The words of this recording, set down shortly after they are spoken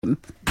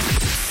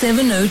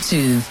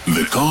702.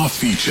 The car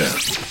feature.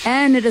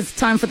 And it is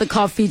time for the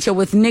car feature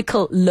with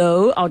Nicol,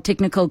 our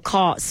technical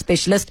car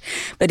specialist.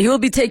 But he will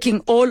be taking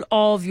all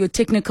of your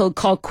technical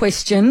car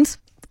questions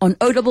on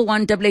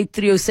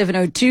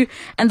 011-883-0702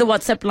 and the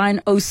WhatsApp line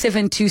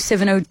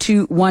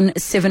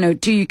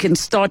 0727021702. You can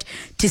start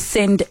to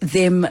send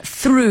them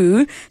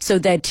through so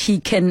that he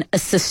can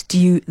assist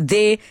you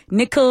there.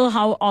 Nicol,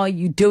 how are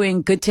you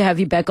doing? Good to have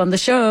you back on the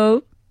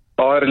show.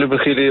 Hi,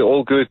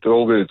 all good,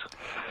 all good.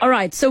 All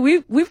right, so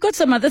we've got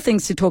some other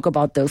things to talk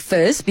about though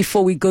first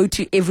before we go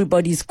to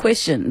everybody's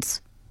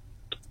questions.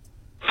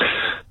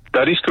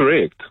 That is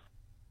correct.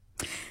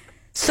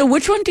 So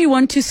which one do you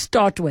want to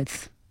start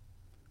with?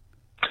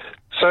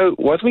 So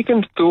what we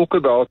can talk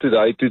about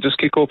today to just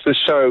kick off the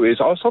show is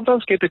I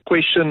sometimes get the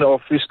question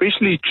of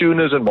especially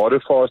tuners and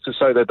modifiers to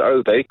say that,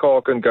 their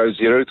car can go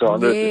 0 to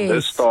 100 in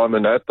this time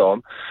and that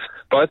time.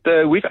 But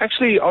I've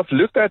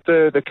looked at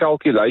the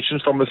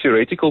calculations from a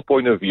theoretical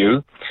point of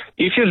view.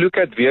 If you look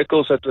at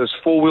vehicles that is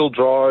four-wheel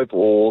drive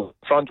or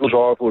front-wheel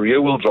drive or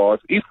rear-wheel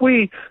drive, if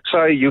we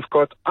say you've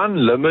got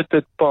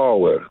unlimited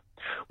power,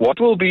 what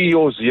will be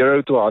your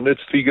 0 to 100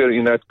 figure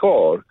in that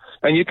car?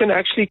 And you can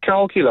actually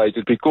calculate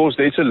it because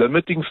there's a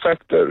limiting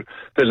factor.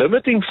 The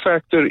limiting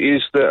factor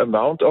is the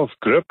amount of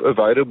grip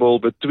available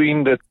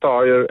between the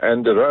tire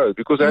and the road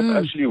because that's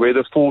actually where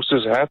the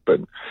forces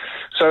happen.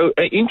 So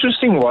an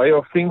interesting way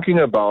of thinking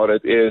about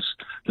it is,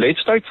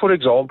 let's take, for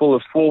example, a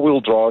four-wheel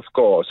drive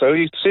car. So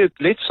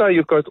let's say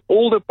you've got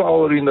all the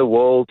power in the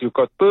world, you've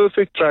got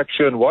perfect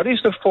traction. What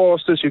is the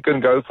fastest you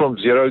can go from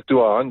 0 to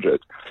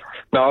 100?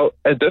 Now,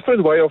 a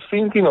different way of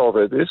thinking of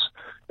it is,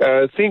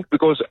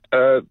 because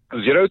 0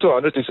 to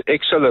 100 is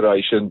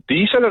acceleration.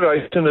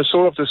 Deceleration is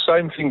sort of the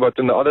same thing, but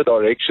in the other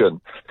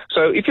direction.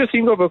 So if you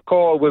think of a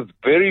car with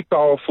very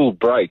powerful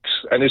brakes,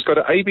 and it's got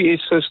an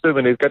ABS system,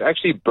 and it can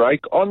actually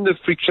brake on the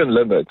friction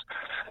limit,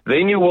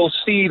 then you will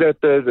see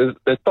that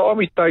the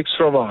time it takes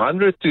from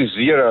 100 to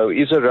 0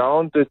 is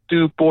around the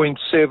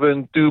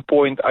 2.7,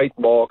 2.8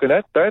 mark. And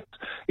that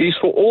is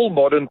for all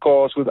modern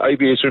cars with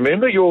ABS.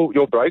 Remember,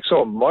 your brakes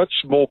are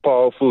much more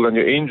powerful than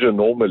your engine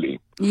normally.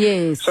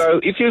 Yes. So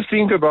if you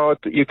think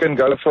about, you can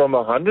go from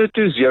 100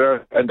 to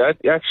 0, and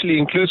that actually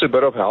includes a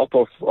bit of help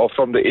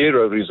from the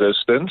aero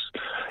resistance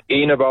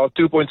in about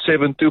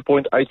 2.7,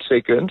 2.8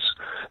 seconds.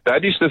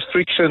 That is the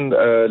friction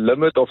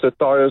limit of the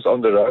tires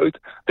on the road.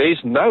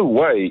 There's no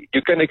way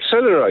you can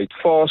accelerate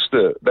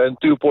faster than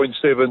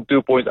 2.7,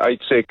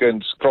 2.8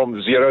 seconds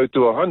from 0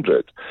 to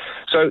 100.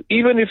 So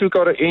even if you've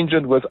got an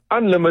engine with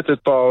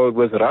unlimited power,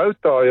 with road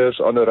tires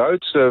on a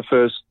road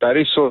surface, that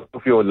is sort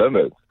of your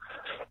limit.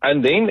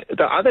 And then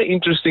the other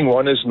interesting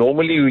one is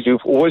normally you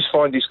always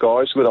find these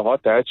guys with the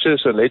hot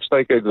hatches, and let's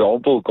take an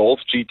example, Golf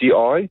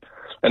GTI.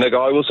 And a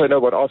guy will say, no,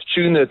 but I've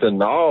tuned it, and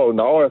now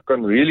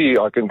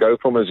I can go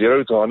from a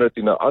 0 to 100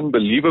 in an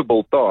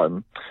unbelievable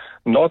time.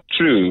 Not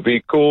true,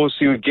 because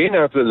you again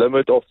have the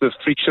limit of the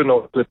friction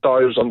of the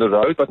tires on the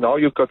road, but now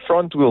you've got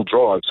front-wheel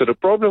drive. So the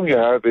problem you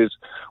have is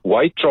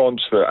weight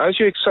transfer. As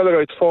you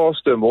accelerate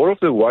faster, more of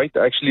the weight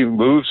actually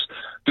moves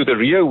to the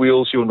rear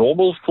wheels. Your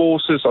normal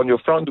forces on your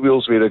front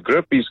wheels where the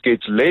grip is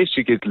gets less,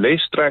 you get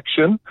less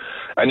traction,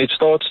 and it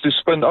starts to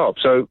spin up.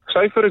 So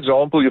say, for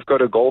example, you've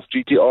got a Golf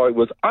GTI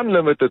with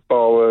unlimited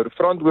power,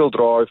 front-wheel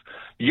drive.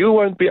 You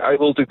won't be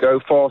able to go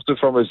faster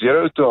from a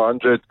 0 to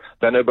 100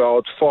 than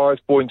about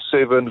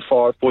 5.7,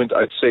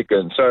 5.8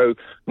 seconds. So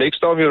next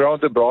time you're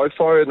around the bright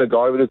fire and the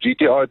guy with a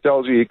GTI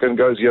tells you he can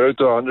go 0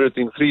 to 100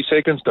 in 3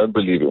 seconds, don't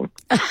believe him.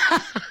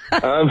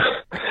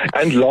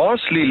 And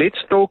lastly,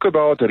 let's talk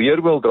about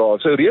rear-wheel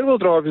drive. So rear-wheel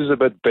drive is a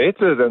bit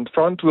better than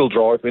front-wheel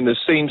drive in the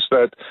sense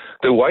that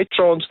the weight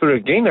transfer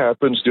again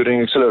happens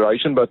during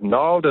acceleration, but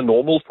now the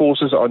normal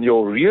forces on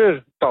your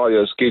rear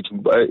tires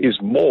is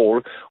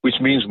more,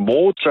 which means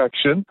more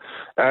traction.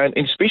 And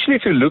especially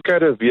if you look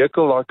at a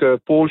vehicle like a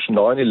Porsche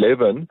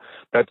 911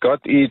 that got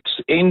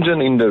its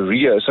engine in the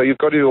rear, so you've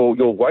got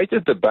your weight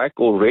at the back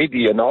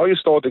already, and now you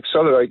start to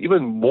accelerate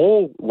even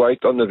more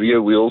weight on the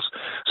rear wheels.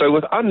 So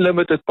with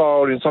unlimited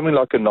power in something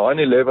like a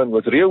 911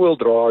 with rear-wheel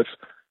drive,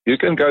 you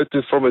can go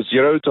from a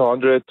 0 to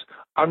 100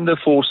 under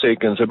 4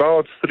 seconds,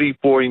 about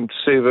 3.7,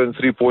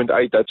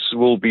 3.8. That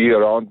will be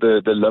around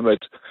the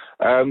limit.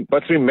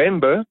 But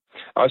remember,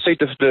 I said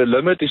the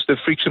limit is the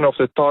friction of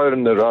the tire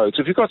in the road.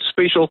 So if you've got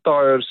special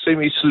tires,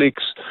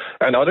 semi-slicks,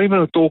 and I don't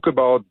even talk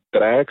about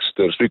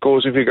dragsters,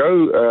 because if you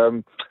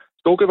go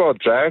talk about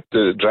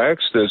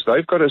dragsters,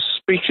 they've got a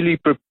specially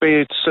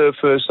prepared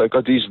surface. They've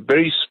got these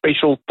very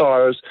special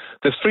tires.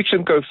 The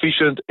friction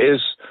coefficient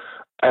is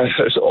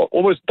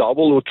almost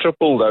double or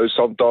triple those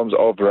sometimes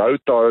of road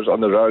tires on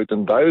the road,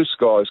 and those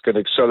guys can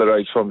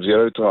accelerate from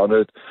 0 to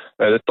 100,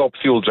 the top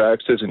fuel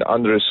dragsters, in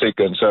under a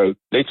second. So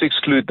let's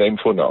exclude them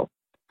for now.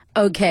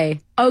 Okay.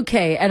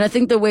 And I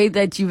think the way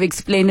that you've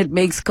explained it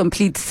makes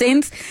complete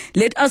sense.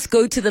 Let us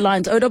go to the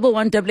lines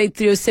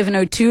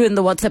 011-883-0702 and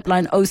the WhatsApp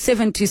line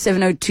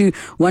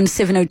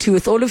 0727021702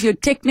 with all of your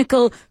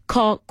technical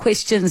car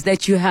questions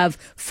that you have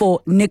for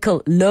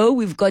Nicol.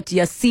 We've got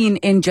Yassine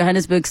in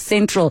Johannesburg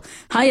Central.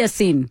 Hi,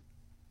 Yassine.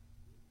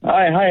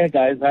 Hi,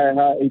 guys.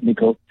 Hi,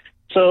 Nicol.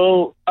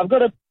 So I've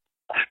got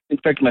in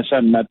fact, my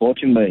son, I bought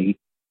him a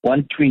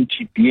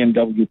 120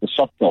 BMW, the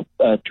soft top,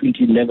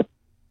 2011.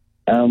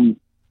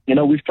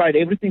 We've tried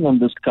everything on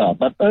this car,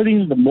 but early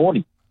in the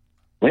morning,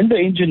 when the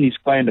engine is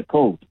kind of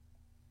cold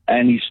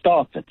and he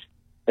starts it,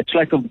 it's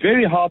like a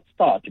very hard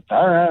start. It's,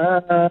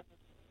 and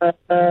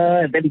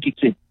then it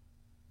kicks in.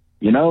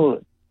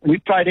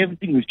 We've tried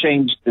everything. We've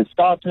changed the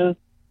starter.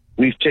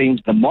 We've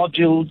changed the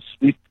modules.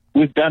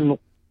 We've done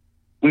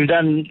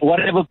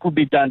whatever could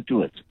be done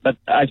to it, but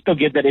I still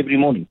get that every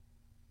morning.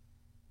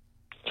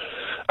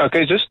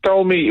 Okay, just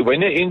tell me, when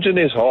the engine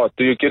is hot,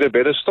 do you get a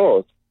better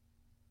start?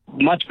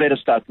 Much better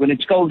start. When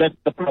it's cold, that's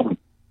the problem.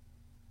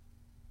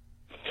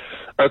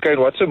 Okay,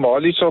 and what's the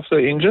mileage of the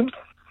engine?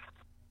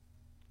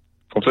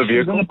 Of the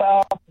vehicle? It's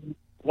about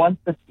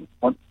 130,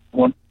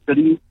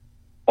 130,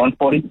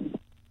 140.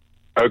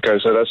 Okay,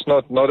 so that's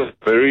not a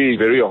very,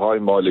 very high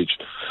mileage.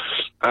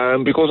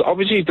 Because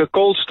obviously the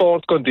cold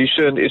start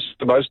condition is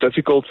the most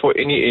difficult for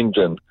any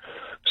engine.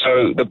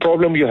 So the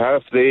problem you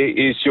have there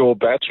is your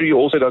battery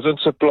also doesn't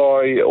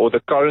supply, or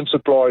the current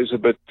supply is a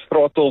bit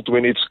throttled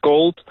when it's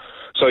cold.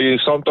 So you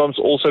sometimes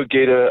also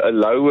get a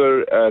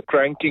lower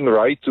cranking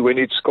rate when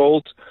it's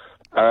cold.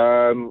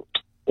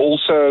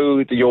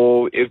 Also,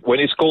 when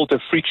it's cold, the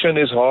friction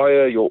is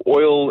higher. Your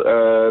oil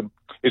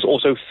is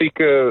also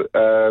thicker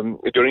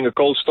during a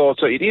cold start.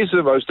 So it is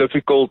the most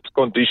difficult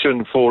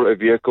condition for a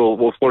vehicle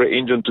or for an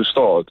engine to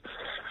start.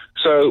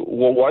 So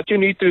what you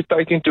need to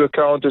take into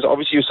account is,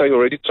 obviously you say you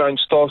already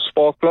changed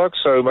spark plugs,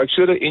 so make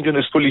sure the engine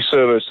is fully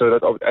serviced so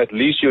that at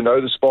least you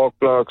know the spark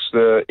plugs,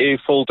 the air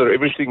filter,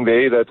 everything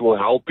there that will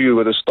help you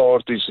with the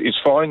start is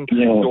fine.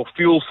 Yeah. Your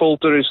fuel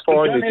filter is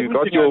fine. If you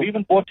got I've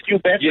even bought new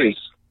batteries.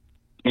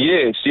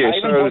 Yes. I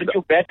even bought a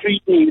new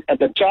battery,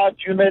 the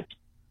charge unit.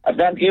 I've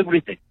done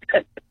everything.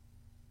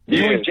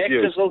 New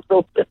injectors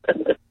also.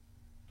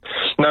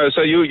 No,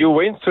 so you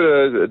went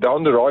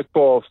down the right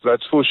path,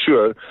 that's for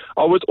sure.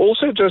 I would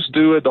also just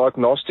do a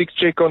diagnostic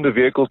check on the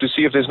vehicle to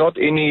see if there's not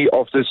any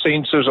of the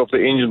sensors of the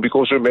engine,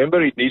 because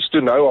remember, it needs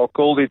to know how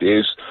cold it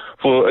is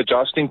for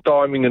adjusting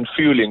timing and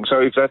fueling. So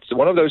if that's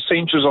one of those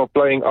sensors are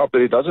playing up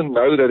that it doesn't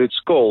know that it's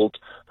cold,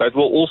 that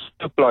will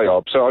also play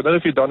up. So I don't know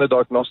if you've done a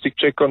diagnostic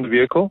check on the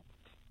vehicle?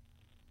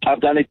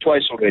 I've done it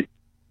twice already.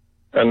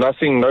 And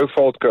nothing, no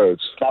fault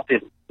codes?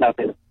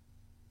 Nothing.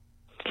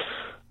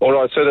 All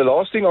right, so the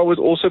last thing I would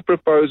also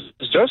propose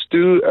is just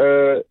do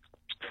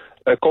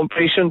a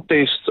compression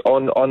test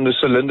on the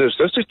cylinders,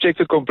 just to check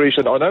the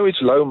compression. I know it's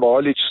low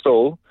mileage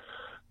still,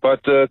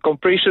 but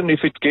compression, if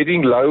it's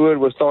getting lower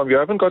with time, you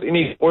haven't got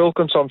any oil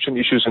consumption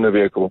issues in the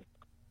vehicle?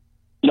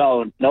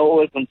 No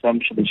oil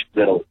consumption issues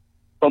at all.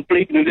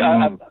 Completely.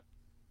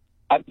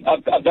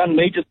 I've done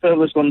major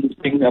service on this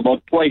thing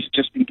about twice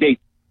just in case.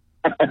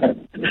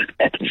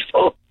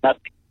 So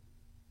nothing.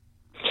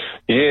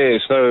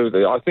 Yes, no,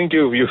 I think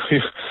you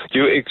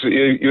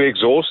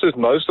exhausted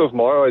most of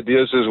my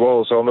ideas as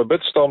well, so I'm a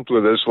bit stumped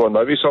with this one.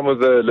 Maybe some of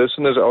the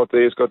listeners out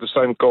there has got the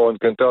same car and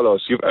can tell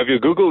us. Have you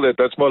Googled it?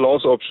 That's my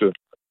last option.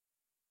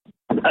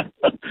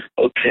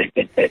 Okay.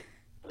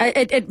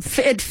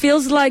 It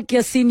feels like,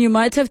 Yassine, you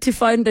might have to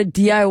find a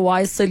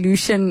DIY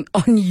solution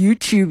on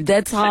YouTube.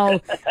 That's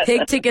how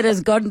hectic it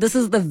has gotten. This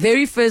is the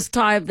very first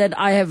time that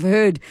I have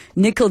heard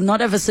Nicol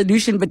not have a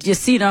solution. But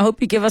Yassine, I hope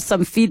you give us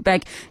some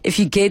feedback if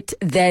you get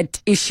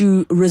that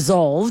issue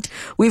resolved.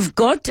 We've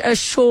got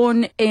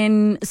Sean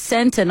in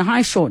Sandton.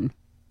 Hi, Sean.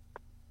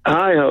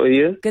 Hi, how are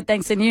you? Good,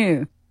 thanks, and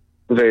you?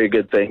 Very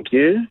good, thank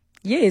you.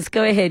 Yes,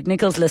 go ahead.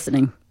 Nicol's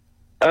listening.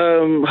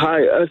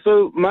 Hi.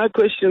 So my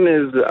question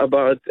is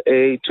about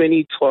a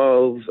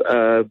 2012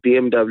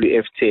 BMW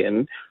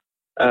F10.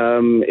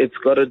 It's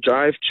got a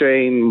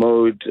drivetrain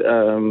mode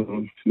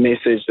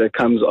message that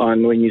comes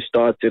on when you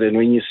start it, and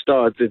when you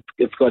start it,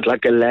 it's got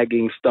like a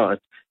lagging start.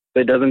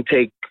 So it doesn't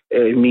take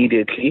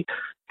immediately.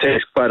 It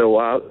takes quite a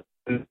while.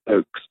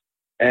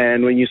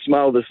 And when you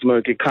smell the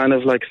smoke, it kind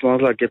of like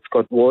smells like it's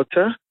got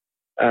water,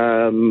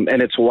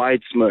 and it's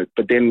white smoke.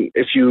 But then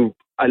if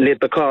I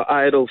let the car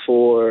idle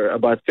for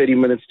about 30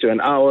 minutes to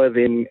an hour,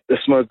 then the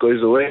smoke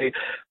goes away.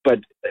 But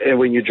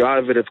when you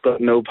drive it, it's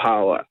got no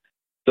power.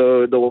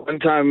 So the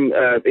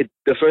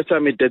first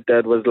time it did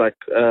that was like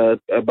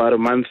about a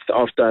month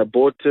after I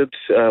bought it,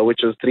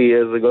 which was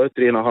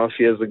 3.5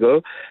 years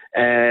ago.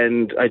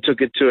 And I took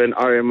it to an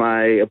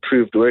RMI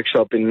approved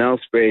workshop in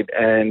Nelspruit,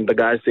 and the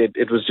guy said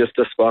it was just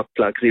a spark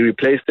plug. He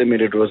replaced them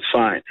and it was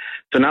fine.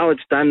 So now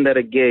it's done that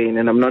again,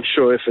 and I'm not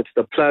sure if it's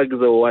the plugs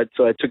or what.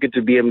 So I took it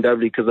to BMW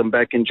because I'm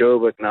back in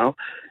Joburg now,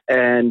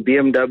 and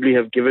BMW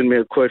have given me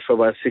a quote for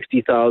about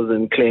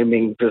 60,000,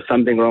 claiming there's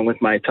something wrong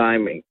with my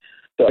timing.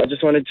 So I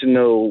just wanted to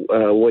know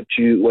what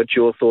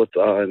your thoughts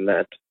are on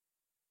that.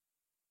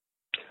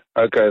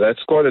 Okay,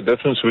 that's quite a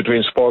difference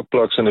between spark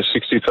plugs and a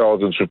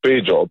 60,000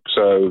 repair job.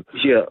 So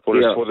for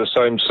the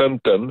same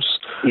symptoms.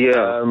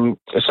 Yeah.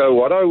 So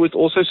what I would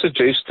also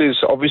suggest is,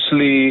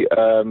 obviously,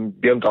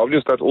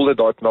 BMW's got all the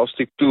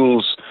diagnostic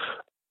tools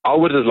I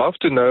would love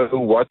to know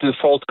what the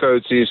fault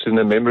codes is in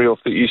the memory of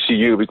the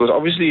ECU, because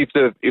obviously if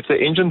the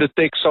engine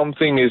detects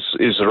something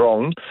is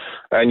wrong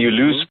and you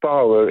lose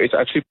power, it's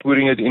actually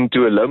putting it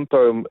into a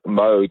limpo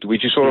mode,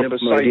 which is sort of a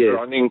safe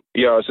running,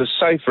 it's a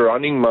safe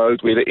running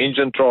mode where the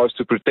engine tries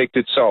to protect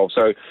itself.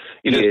 So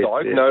it is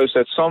diagnosed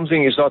that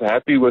something is not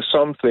happy with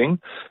something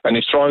and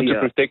it's trying to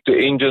protect the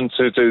engine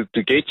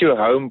to get you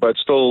home, but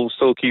still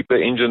keep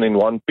the engine in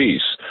one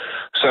piece.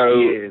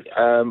 So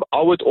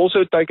I would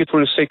also take it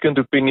for a second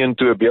opinion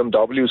to a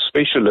BMW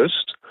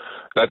specialist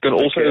that can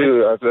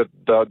also have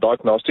the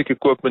diagnostic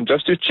equipment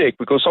just to check,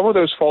 because some of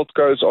those fault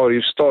codes are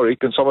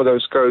historic and some of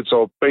those codes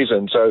are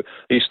present. So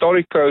the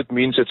historic code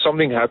means that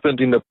something happened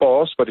in the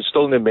past, but it's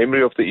still in the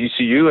memory of the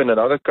ECU, and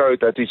another code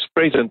that is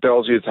present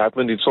tells you it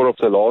happened in sort of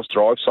the last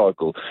drive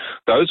cycle.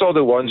 Those are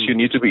the ones you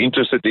need to be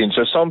interested in.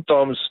 So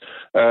sometimes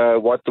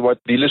what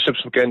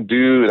dealerships can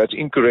do that's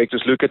incorrect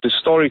is look at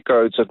historic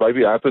codes that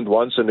maybe happened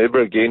once and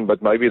never again,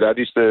 but maybe that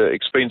is the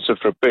expensive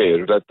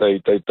repair that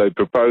they're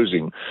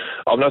proposing.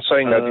 I'm not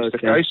saying that is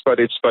the case, but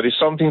it's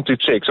something to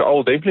check. So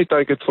I'll definitely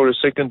take it for a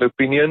second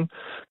opinion,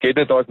 get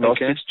the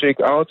diagnostics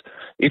check out.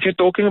 If you're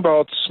talking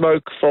about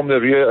smoke from the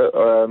rear,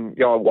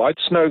 white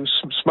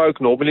smoke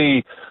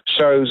normally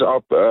shows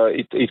up.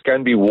 It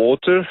can be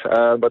water,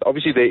 but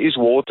obviously there is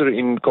water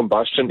in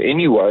combustion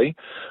anyway.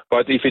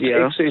 But if it's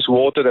excess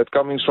water that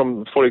comes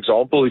from, for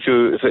example,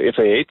 if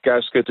a head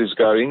gasket is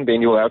going,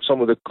 then you'll have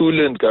some of the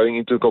coolant going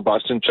into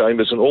combustion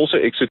chambers and also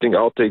exiting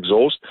out the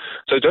exhaust.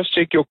 So just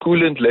check your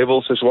coolant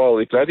levels as well.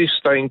 If that is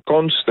staying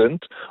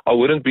constant, I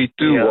wouldn't be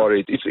too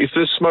worried. If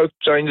the smoke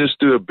changes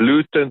to a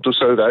blue tint or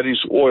so, that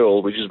is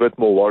oil, which is a bit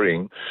more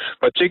worrying.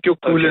 But check your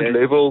coolant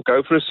level.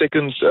 Go for a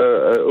second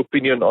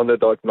opinion on the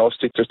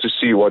diagnostic just to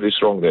see what is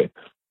wrong there.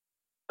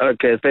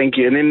 Okay, thank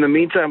you. And in the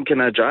meantime,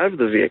 can I drive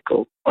the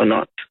vehicle or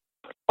not?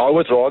 I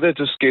would rather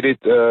just get it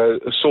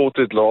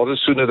sorted rather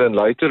sooner than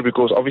later,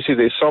 because obviously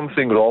there's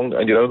something wrong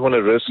and you don't want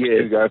to risk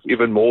to have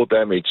even more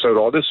damage. So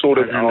rather sort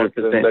it 100%. Out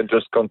than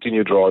just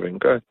continue driving,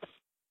 okay?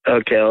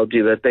 Okay, I'll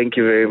do that. Thank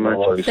you very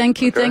much.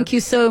 Thank you. Thank you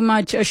so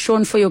much,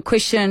 Sean, for your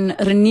question.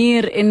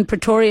 Renier in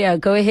Pretoria,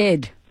 go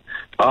ahead.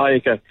 Hi,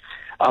 okay.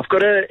 I've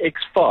got an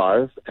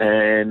X5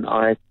 and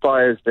I had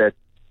tyres that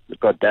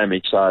got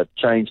damaged, so I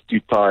changed 2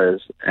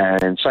 tyres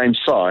and same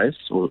size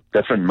or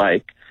different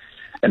make.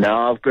 And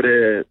now I've got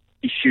a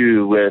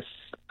issue with,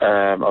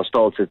 I was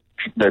told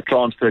the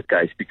transfer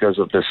case because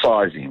of the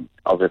sizing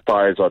of the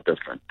tyres are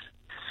different.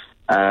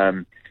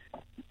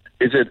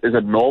 Is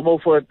it normal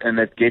for it? And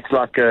it gets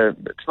like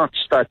it's not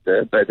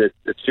stutter, but it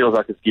feels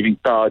like it's giving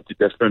power to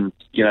different,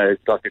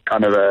 it's like a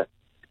kind of a,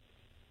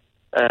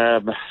 I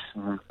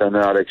don't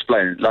know how to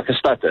explain it, like a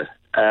stutter.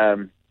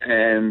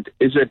 And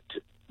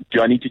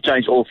do I need to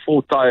change all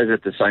 4 tyres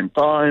at the same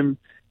time?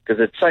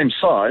 Because it's the same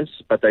size,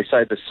 but they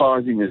say the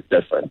sizing is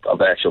different of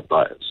the actual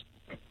tyres.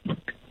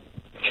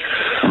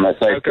 And they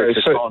say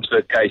it's a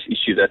transfer case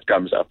issue that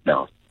comes up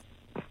now.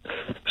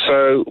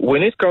 So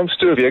when it comes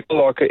to a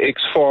vehicle like an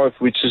X5,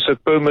 which is a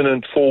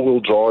permanent 4-wheel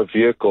drive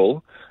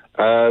vehicle,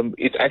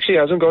 it actually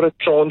hasn't got a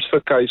transfer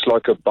case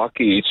like a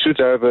bakkie. It should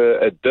have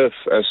a diff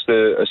as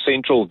a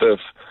central diff.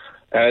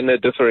 And the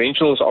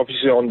differential is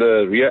obviously on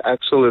the rear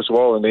axle as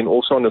well, and then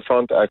also on the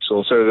front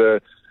axle. So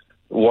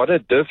what a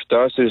diff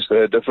does is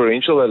the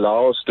differential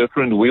allows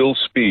different wheel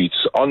speeds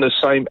on the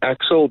same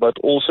axle, but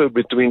also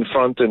between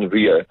front and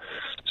rear.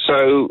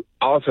 So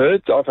I've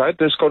had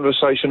this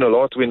conversation a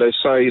lot when they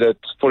say that,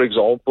 for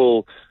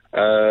example,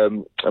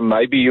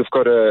 maybe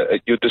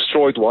you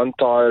destroyed one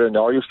tire and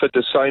now you fit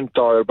the same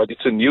tire, but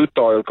it's a new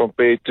tire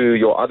compared to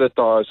your other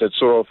tires that's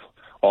sort of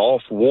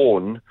half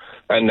worn,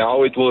 and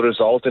now it will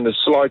result in a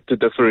slight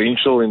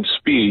differential in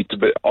speed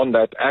on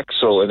that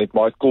axle, and it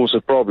might cause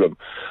a problem.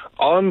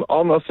 I'm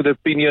of the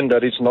opinion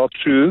that it's not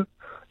true,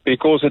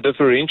 because the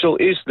differential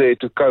is there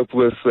to cope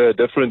with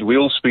different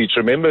wheel speeds.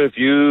 Remember, if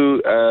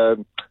you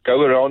go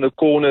around a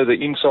corner, the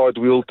inside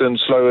wheel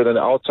turns slower than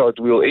the outside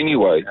wheel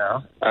anyway.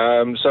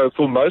 So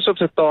for most of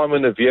the time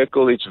in a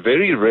vehicle, it's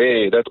very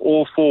rare that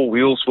all 4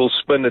 wheels will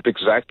spin at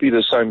exactly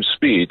the same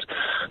speed.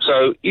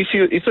 So if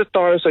the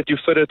tires that you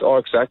fitted are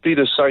exactly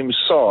the same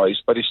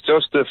size, but it's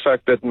just the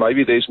fact that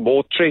maybe there's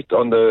more tread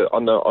on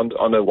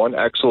the one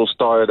axle's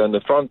tire than the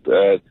front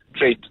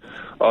tread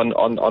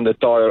on the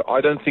tire,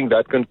 I don't think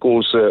that can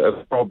cause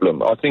a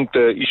problem. I think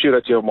the issue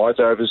that you might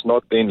have is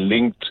not then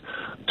linked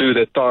to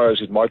the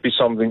tires. It might be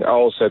something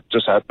else that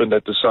just happened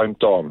at the same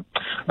time.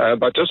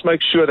 But just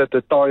make sure that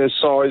the tire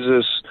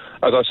sizes,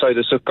 as I say,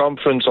 the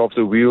circumference of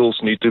the wheels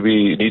need to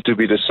be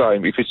the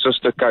same. If it's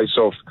just a case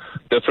of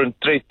different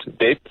tread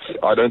depth,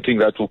 I don't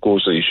think that will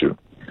cause the issue.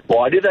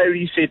 Why do they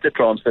reset the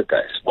transfer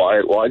case?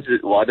 Why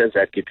does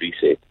that get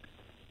reset?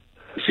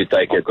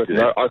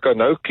 I've got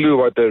no clue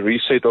what the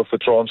reset of the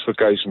transfer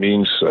case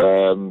means.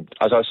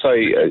 As I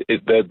say,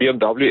 the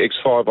BMW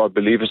X5, I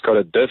believe, has got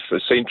a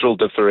central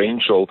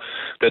differential.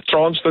 The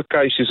transfer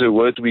case is a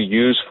word we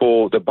use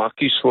for the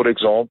bakkies, for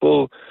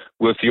example,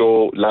 with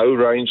your low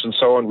range and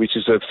so on, which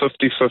is a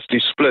 50-50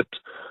 split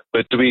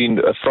between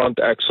a front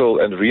axle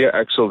and rear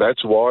axle.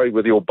 That's why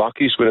with your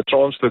buckies, with a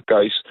transfer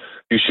case,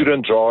 you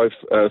shouldn't drive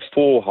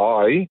 4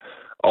 high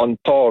on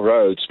tar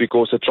roads,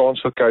 because the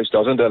transfer case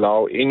doesn't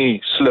allow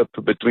any slip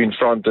between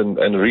front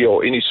and rear,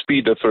 or any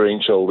speed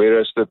differential,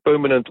 whereas the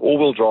permanent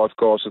all-wheel drive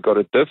cars have got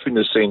a diff in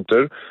the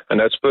center,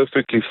 and that's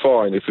perfectly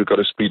fine if you've got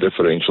a speed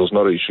differential. It's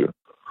not an issue.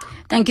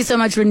 Thank you so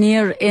much,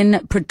 Rainier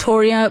in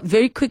Pretoria.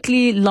 Very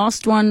quickly,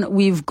 last one,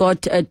 we've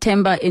got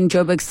Temba in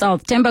Joburg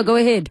South. Temba, go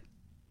ahead.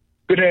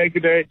 Good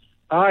day.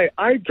 Hi,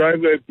 I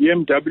drive a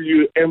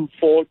BMW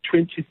M4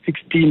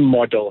 2016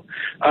 model.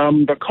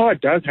 The car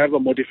does have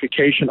a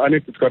modification on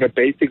it. It's got a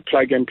basic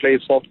plug-and-play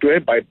software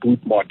by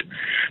BootMod.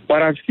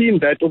 But I've seen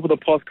that over the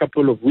past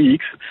couple of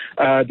weeks,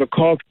 the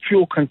car's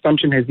fuel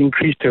consumption has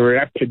increased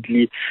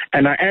rapidly,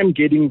 and I am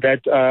getting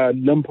that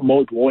limp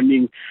mode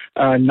warning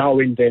now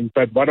and then.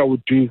 But what I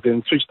would do is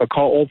then switch the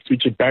car off,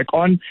 switch it back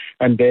on,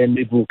 and then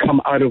it will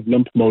come out of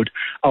limp mode.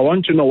 I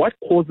want to know what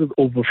causes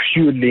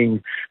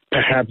overfueling,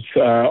 perhaps,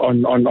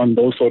 on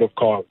those sort of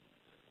cars.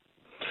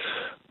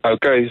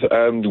 Okay,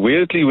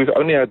 weirdly, we've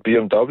only had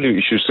BMW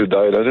issues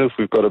today. I don't know if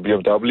we've got a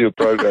BMW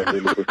program.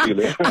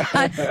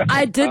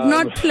 I did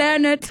not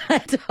plan it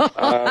at all.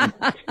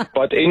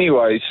 But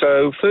anyway,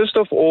 so first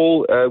of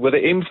all, with the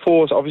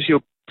M4s, obviously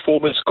your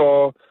performance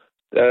car,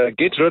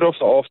 get rid of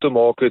the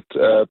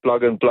aftermarket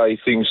plug-and-play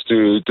things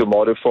to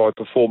modify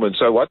performance.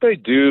 So what they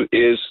do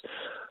is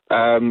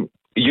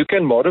you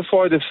can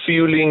modify the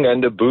fueling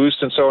and the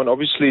boost and so on.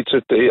 Obviously,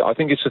 I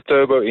think it's a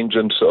turbo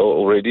engine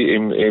already,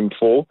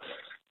 M4.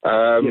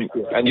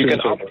 And you can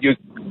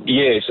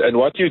yes, and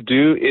what you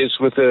do is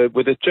with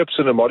the chips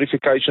and the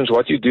modifications,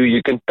 what you do,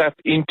 you can tap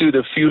into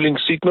the fueling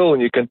signal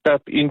and you can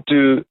tap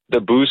into the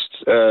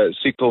boost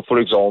signal, for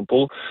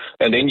example,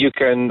 and then you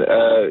can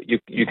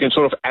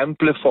sort of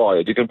amplify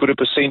it. You can put a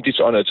percentage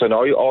on it. So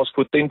now you ask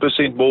for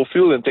 10% more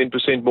fuel and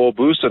 10% more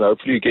boost, and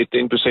hopefully you get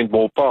 10%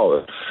 more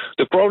power.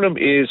 The problem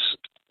is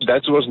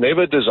that was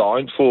never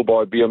designed for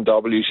by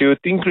BMW. So you're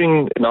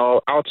tinkering now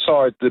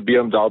outside the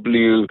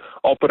BMW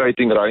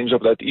operating range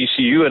of that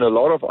ECU, and a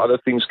lot of other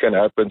things can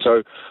happen.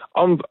 So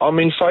I'm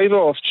in favor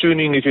of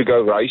tuning if you go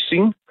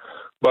racing,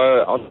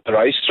 but on the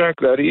racetrack,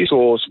 that is,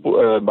 or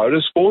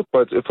motorsport.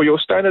 But for your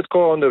standard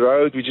car on the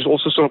road, which is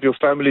also sort of your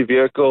family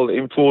vehicle,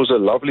 M4 is a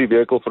lovely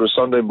vehicle for a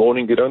Sunday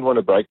morning. You don't want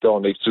to break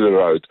down next to the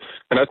road.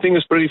 And I think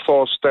it's pretty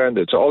fast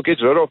standard. So I'll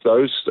get rid of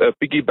those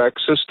piggyback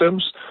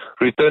systems,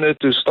 return it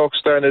to stock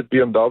standard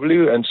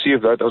BMW, and see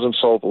if that doesn't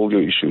solve all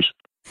your issues.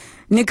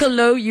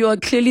 Nicol, you are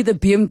clearly the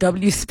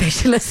BMW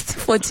specialist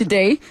for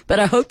today, but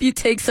I hope you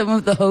take some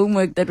of the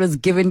homework that was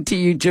given to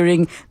you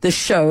during the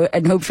show,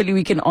 and hopefully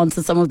we can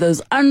answer some of those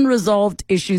unresolved issues